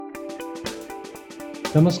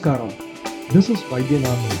Namaskaram. This is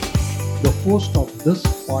Vibhaktis, the host of this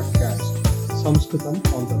podcast, Sanskritam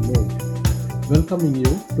on the Move, welcoming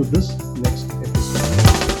you to this next episode.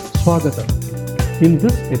 Swagatam. In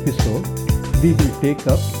this episode, we will take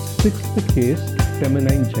up sixth case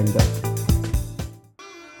feminine gender.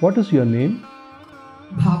 What is your name?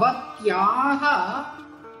 भवत्याः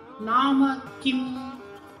नाम किम्?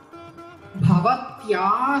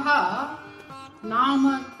 भवत्याः नाम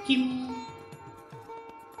किम्?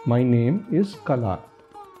 My name is Kala.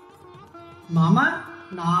 मम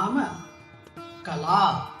नाम कला.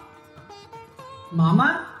 मम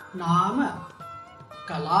नाम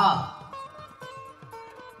कला.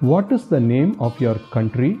 What is the name of your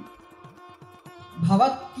country?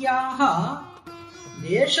 भवत्याः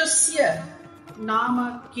देशस्य नाम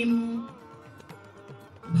किम्?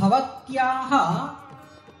 भवत्याः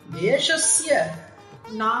देशस्य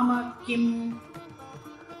नाम किम्?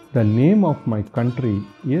 The name of my country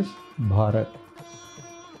is Bharat.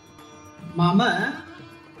 मम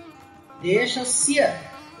देशस्य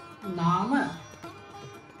नाम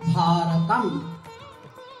भारतम्.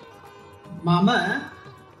 मम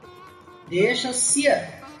देशस्य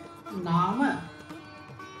नाम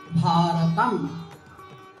भारतम्.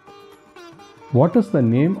 What is the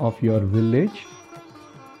name of your village?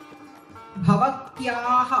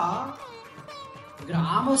 भवत्याः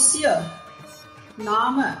ग्रामस्य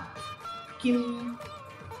नाम किम्?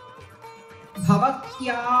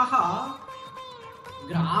 भवत्याः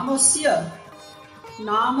ग्रामस्य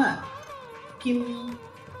नाम किम्?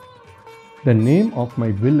 The name of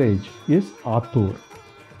my village is Atur.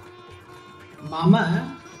 मम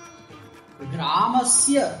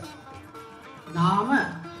ग्रामस्य नाम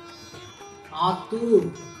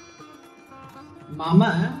आतूर्. मम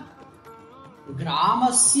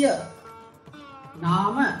ग्रामस्य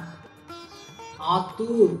नाम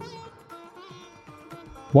आतूर्.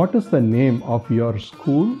 What is the name of your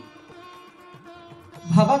school?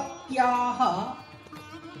 भवत्याः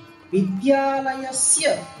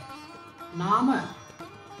विद्यालयस्य नाम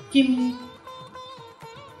किम्?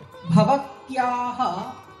 भवत्याः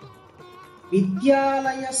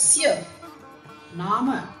विद्यालयस्य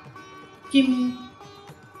नाम किम्?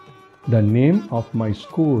 The name of my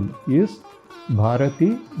school is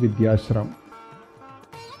Bharati Vidyashram.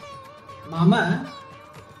 मम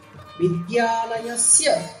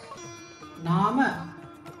विद्यालयस्य नाम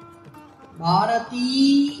भारती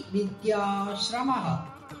विद्याश्रमः.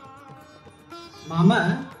 मम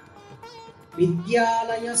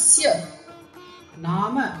विद्यालयस्य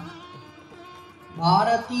नाम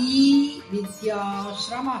भारती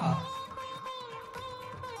विद्याश्रमः.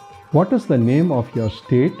 What is the name of your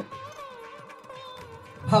state?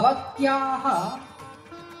 भवत्याः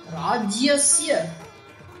राज्यस्य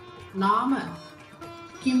नाम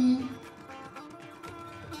किम्?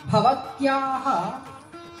 भवत्याः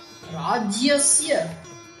राज्यस्य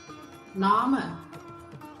नाम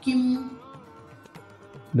किम्?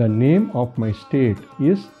 The name of my state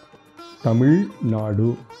is Tamil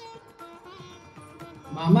Nadu.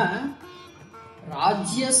 मम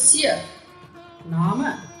राज्यस्य नाम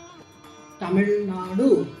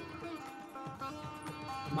तमिळ्नाडु.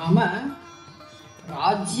 मम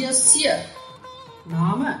राज्यस्य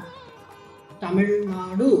नाम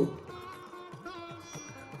Tamil Nadu.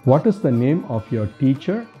 What is the name of your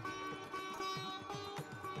teacher?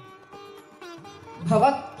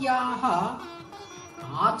 भवत्याः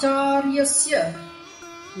आचार्यस्य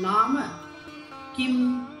नाम किम्?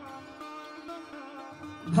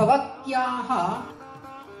 भवत्याः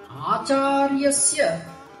आचार्यस्य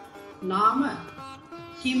नाम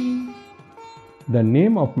किम्? The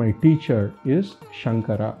name of my teacher is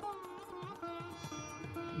Shankara.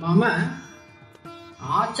 मम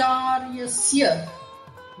आचार्यस्य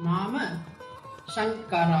नाम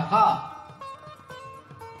शङ्करः.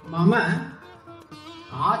 मम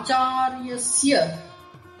आचार्यस्य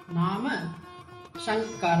नाम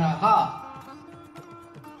शङ्करः.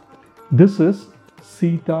 This is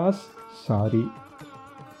Sita's sari.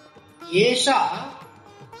 एषा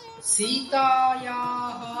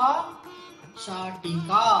सीतायाः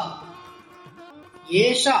शाटिका.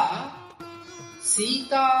 एषा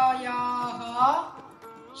सीतायाः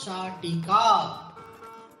शाटिका.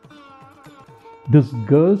 This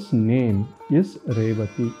girl's name is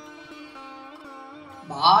Revati.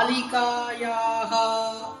 बालिकायाः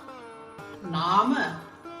नाम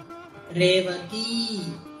रेवती.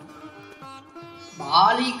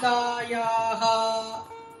 बालिकायाः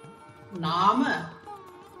नाम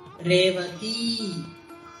रेवती.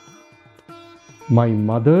 My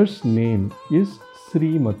mother's name is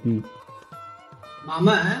Srimati. मम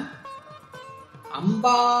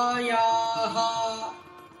अम्बायाः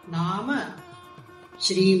नाम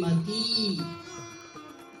श्रीमती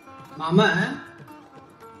मम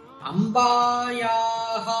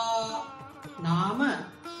अम्बायाः नाम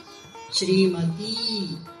श्रीमती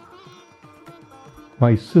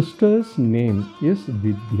My sister's name is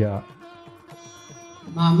Vidya.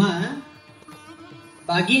 मम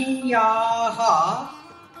भगिन्याः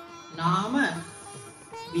नाम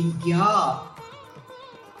विद्या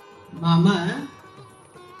मम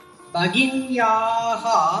भगिन्याः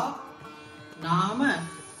नाम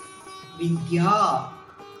विद्या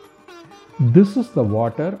This is the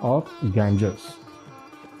water of Ganges.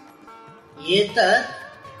 एतत्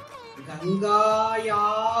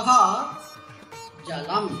गङ्गायाः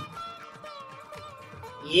जलम्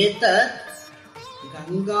एतत्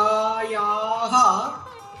गङ्गायाः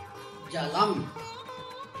जलम्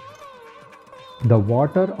The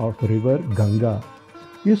water of river Ganga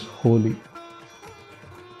is holy.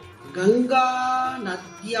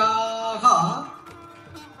 गङ्गानद्याः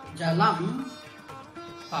जलम्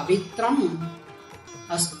पवित्रम्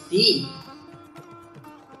अस्ति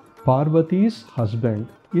Parvati's husband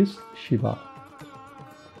is Shiva.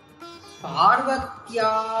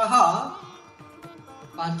 पार्वत्याः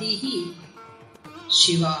पतिः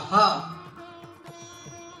शिवः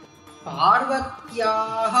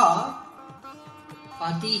पार्वत्याः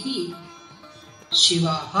पतिः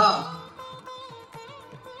शिवः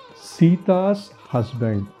Sita's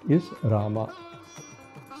husband is Rama.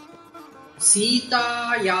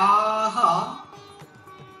 सीतायाः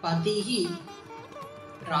पतिः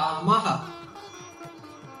रामः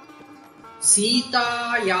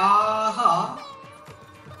सीतायाः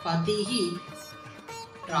पतिः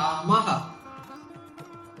रामः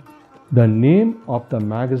The name of the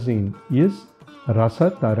magazine is Rasa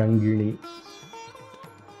Tarangini.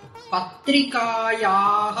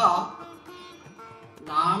 पत्रिकायाः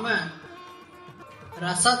नाम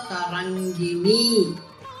रसतरङ्गिणी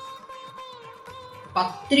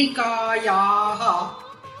पत्रिकायाः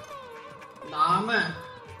नाम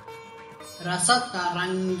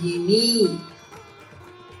रसतरङ्गिणी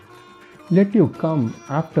Let you come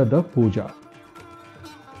after the puja.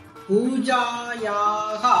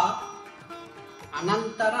 पूजायाः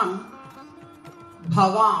अनन्तरं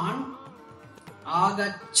भवान्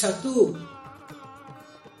आगच्छतु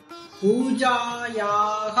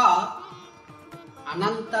पूजायाः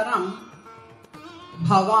अनन्तरं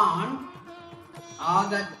भवान्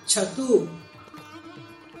आगच्छतु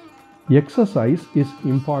Exercise is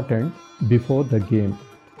important before the game.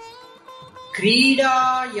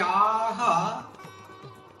 क्रीडायाः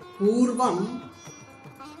पूर्वं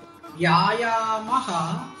व्यायामः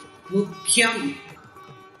मुख्यम्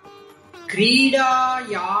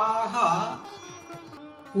क्रीडायाः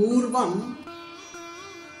पूर्वं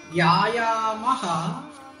व्यायामः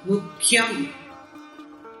मुख्यम्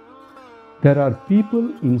There are people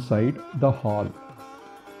inside the hall.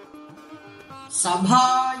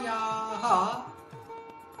 सभायाः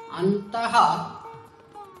अन्तः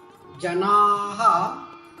जनाः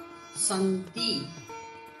सन्ति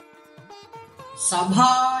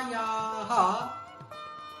सभायाः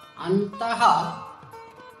अन्तः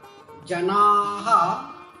जनाः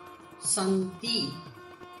सन्ति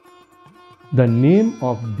The name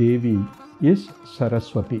of Devi is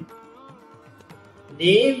Saraswati.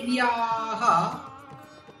 देव्याः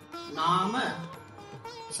नाम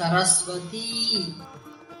सरस्वती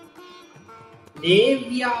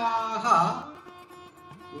देव्याः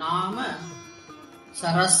नाम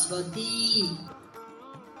Saraswati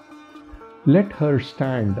Let her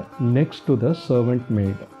stand next to the servant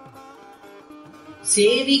maid.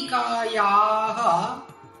 सेविकायाः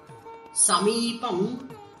समीपं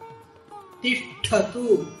तिष्ठतु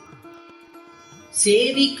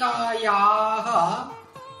सेविकायाः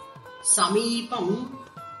समीपं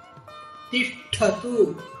तिष्ठतु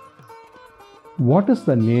What is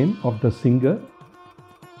the name of the singer?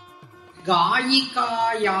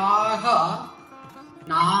 गायिकायाः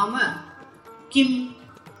नाम किम्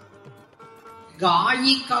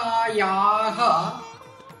गायिकायाः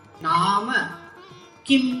नाम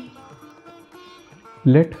किम्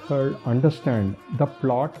Let her understand the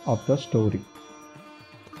plot of the story.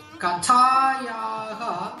 कथायाः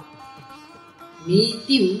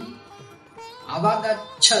नीतिम्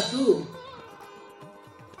अवगच्छतु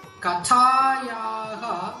कथायाः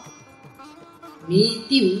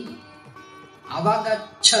नीतिम्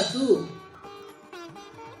अवगच्छतु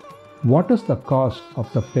What is the cost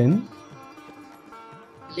of the pen?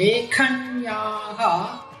 लेखन्याः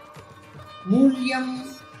मूल्यं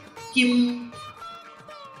किम्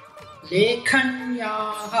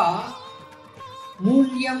लेखन्याः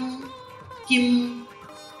मूल्यं किम्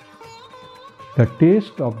The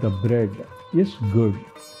taste of the bread is good.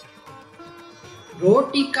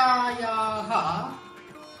 रोटिकायाः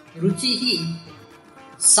रुचिः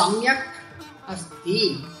सम्यक् अस्ति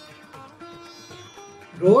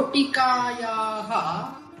रोटिकायाः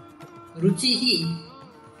रुचिः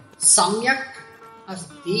सम्यक्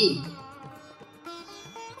अस्ति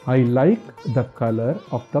I like the color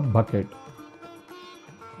of the bucket.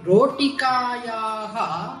 रोटिकायाः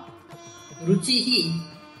रुचिः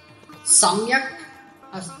सम्यक्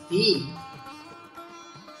अस्ति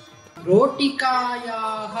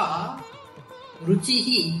रोटिकायाः रुचिः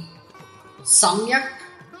सम्यक्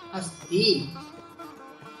अस्ति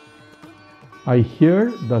I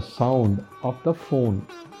hear the sound of the phone.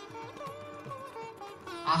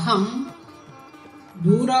 अहं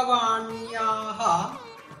दूरवाण्याः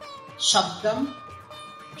शब्दं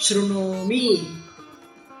शृणोमि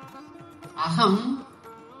अहं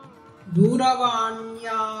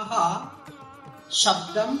दूरवाण्याः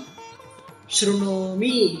शब्दं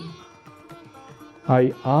शृणोमि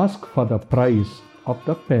I ask for the price of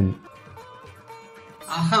the pen.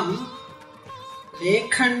 अहं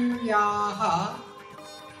लेखन्याः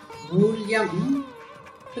मूल्यं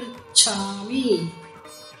पृच्छामि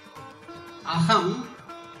अहं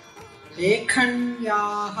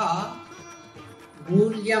लेखन्याः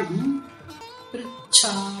मूल्यं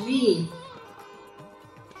पृच्छामि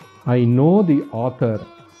I know the author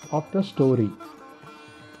of the story.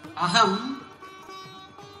 अहं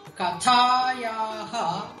कथायाः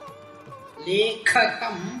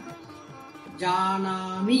लेखकं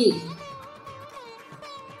जानामि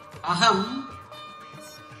अहं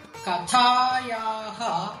कथायाः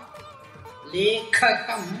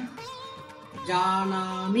लेखकं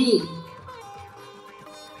जानामि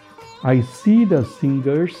I see the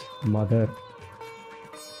singer's mother.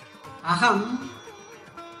 अहं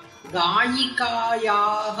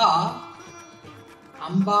गायिकायाः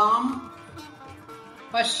अम्बां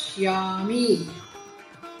पश्यामि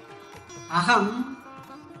अहं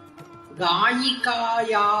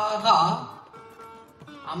गायिकायाः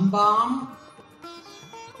अम्बां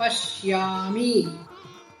पश्यामि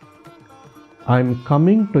I am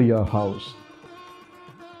coming to your house.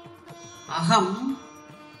 अहं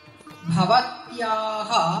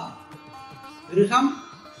भवत्याः गृहम्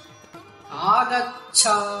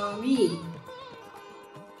आगच्छामि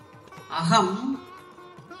अहं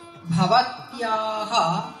भवत्याः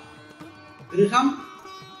गृहम्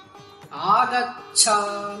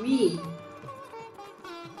आगच्छामि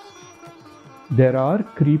There are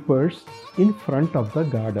creepers in front of the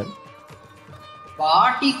garden.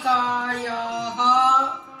 वाटिकायाः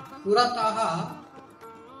पुरतः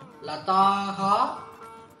लताः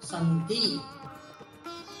सन्ति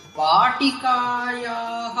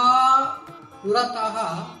वाटिकायाः पुरतः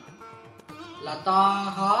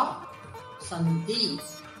लताः सन्ति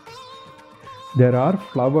There are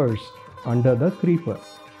flowers under the creeper.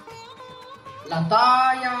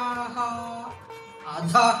 लतायाः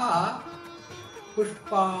अधः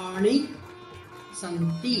पुष्पाणि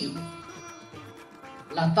सन्ति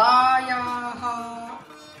लतायाः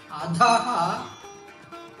अधः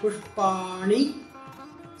पुष्पाणि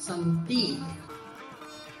सन्ति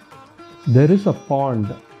There is a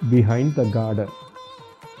pond behind the garden.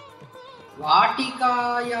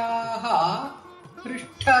 वाटिकायाः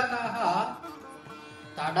पृष्ठतः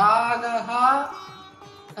तडागः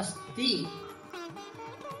अस्ति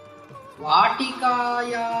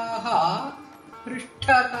वाटिकायाः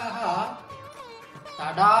पृष्ठतः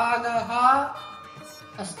तडागः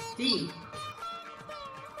अस्ति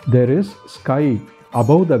There is sky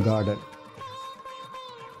above the garden.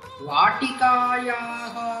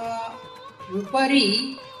 वाटिकायाः उपरि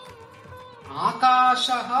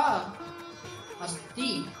आकाशः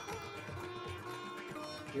अस्ति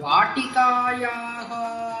वाटिकायाः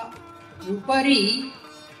उपरि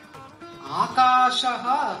आकाशः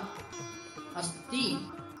अस्ति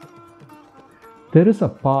There is a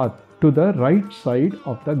path to the right side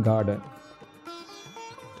of the garden.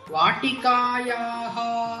 वाटिकायाः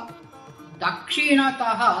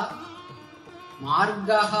दक्षिणतः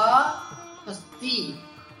मार्गः अस्ति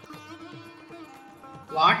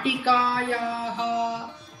वाटिकायाः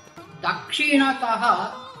दक्षिणतः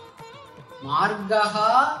मार्गः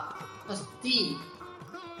अस्ति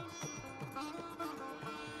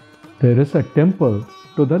There is a temple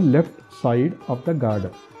to the left side of the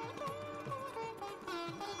garden.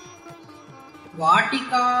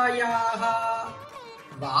 वाटिकायाः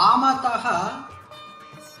वामतः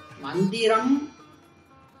मन्दिरम्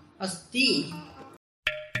अस्ति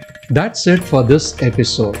That's it for this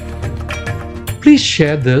episode. Please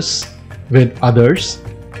share this with others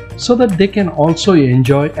so that they can also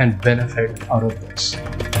enjoy and benefit out of this.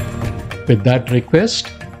 With that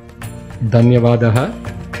request, Dhanyavadaha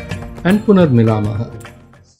and Punarmilamaha.